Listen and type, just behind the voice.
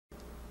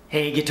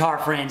Hey guitar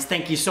friends,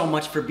 thank you so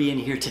much for being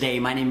here today.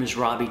 My name is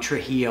Robbie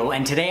Trujillo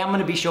and today I'm going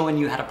to be showing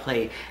you how to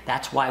play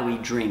That's Why We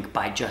Drink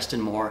by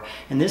Justin Moore.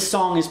 And this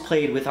song is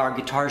played with our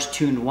guitars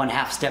tuned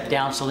 1/2 step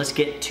down, so let's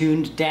get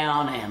tuned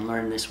down and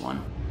learn this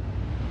one.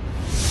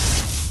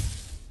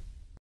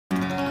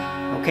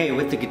 Okay,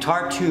 with the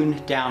guitar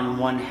tuned down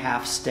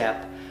 1/2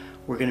 step,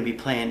 we're going to be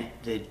playing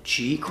the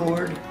G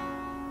chord,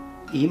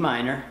 E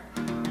minor,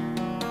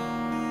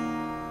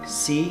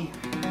 C,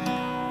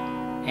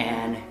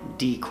 and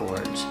D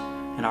chords.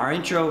 And our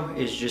intro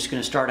is just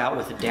going to start out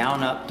with a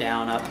down, up,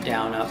 down, up,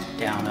 down, up,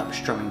 down, up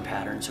strumming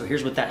pattern. So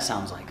here's what that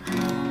sounds like.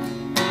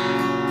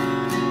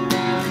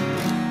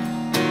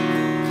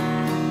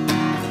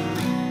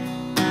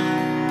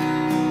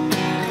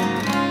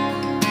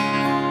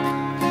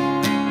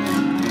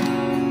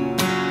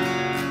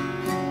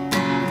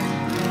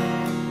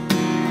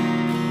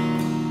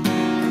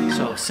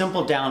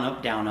 Simple down,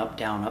 up, down, up,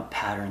 down, up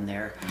pattern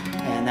there.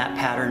 And that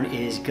pattern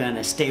is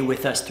gonna stay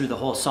with us through the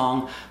whole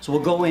song. So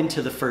we'll go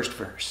into the first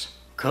verse.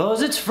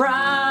 'Cause it's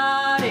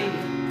Friday,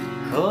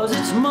 'cause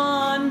it's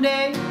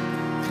Monday,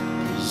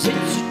 'cause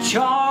it's a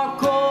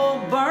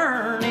charcoal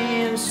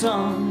burning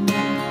Sunday,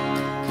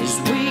 'cause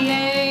we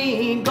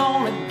ain't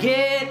gonna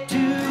get to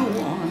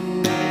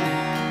one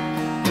day.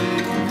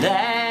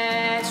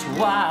 That's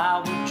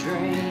why we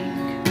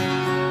drink.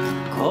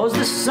 'Cause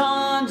the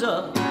sun's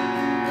up,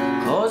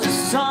 'cause the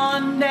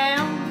sun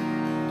down,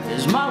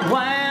 'cause my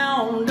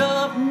wound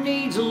up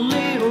needs a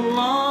little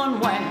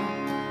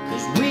unwound,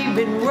 'cause we've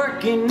been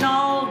working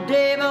all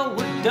day but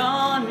we're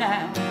done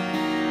now.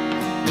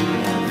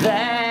 Yeah,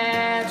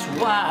 that's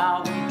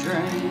why we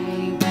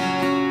drink.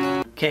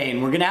 Okay,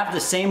 and we're gonna have the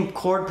same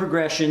chord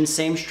progression,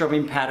 same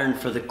strumming pattern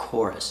for the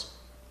chorus.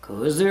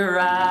 'Cause they're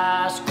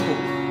ice cold,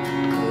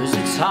 'cause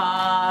it's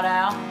hot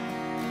out,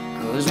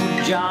 'cause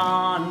we're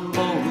John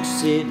boats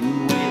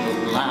sitting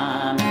with a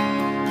line.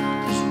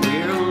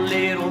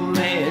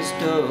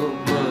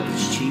 Up, but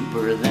it's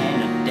cheaper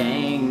than a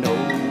danged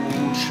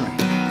old shrink.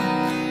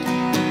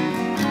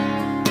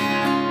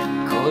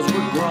 'Cause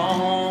we're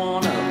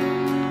grown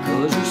up,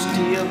 'cause we're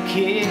still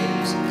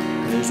kids,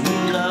 'cause we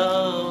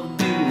love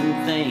doing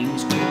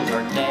things 'cause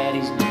our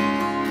daddies do.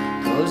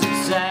 'Cause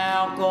it's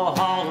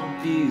alcohol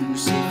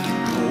abuse if you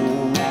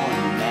pour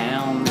one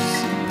down the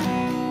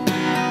sink.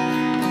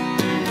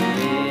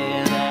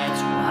 Yeah,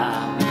 that's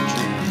why we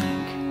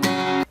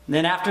drink.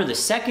 Then after the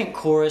second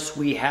chorus,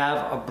 we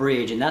have a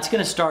bridge, and that's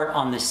going to start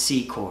on the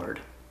C chord.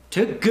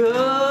 To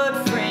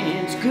good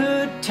friends,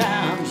 good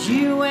times,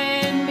 you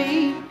and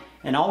me.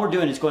 And all we're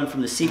doing is going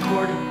from the C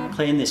chord,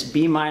 playing this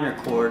B minor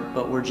chord,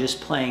 but we're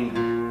just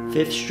playing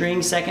 5th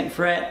string 2nd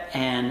fret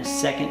and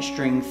 2nd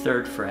string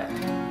 3rd fret.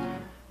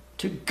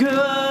 To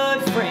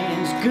good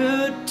friends,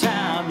 good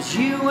times,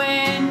 you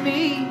and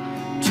me.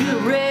 To the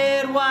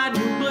red, white,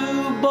 and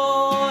blue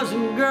boys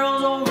and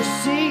girls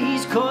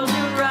overseas, 'cause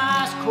they're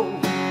ice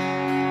cold,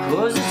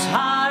 'cause it's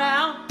hot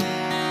out.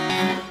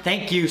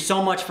 Thank you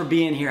so much for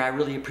being here. I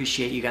really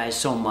appreciate you guys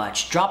so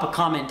much. Drop a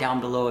comment down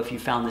below if you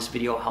found this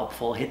video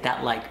helpful. Hit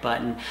that like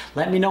button.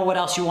 Let me know what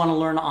else you want to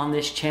learn on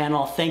this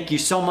channel. Thank you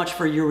so much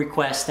for your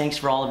requests. Thanks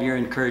for all of your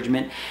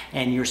encouragement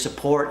and your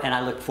support, and I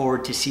look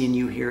forward to seeing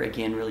you here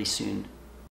again really soon.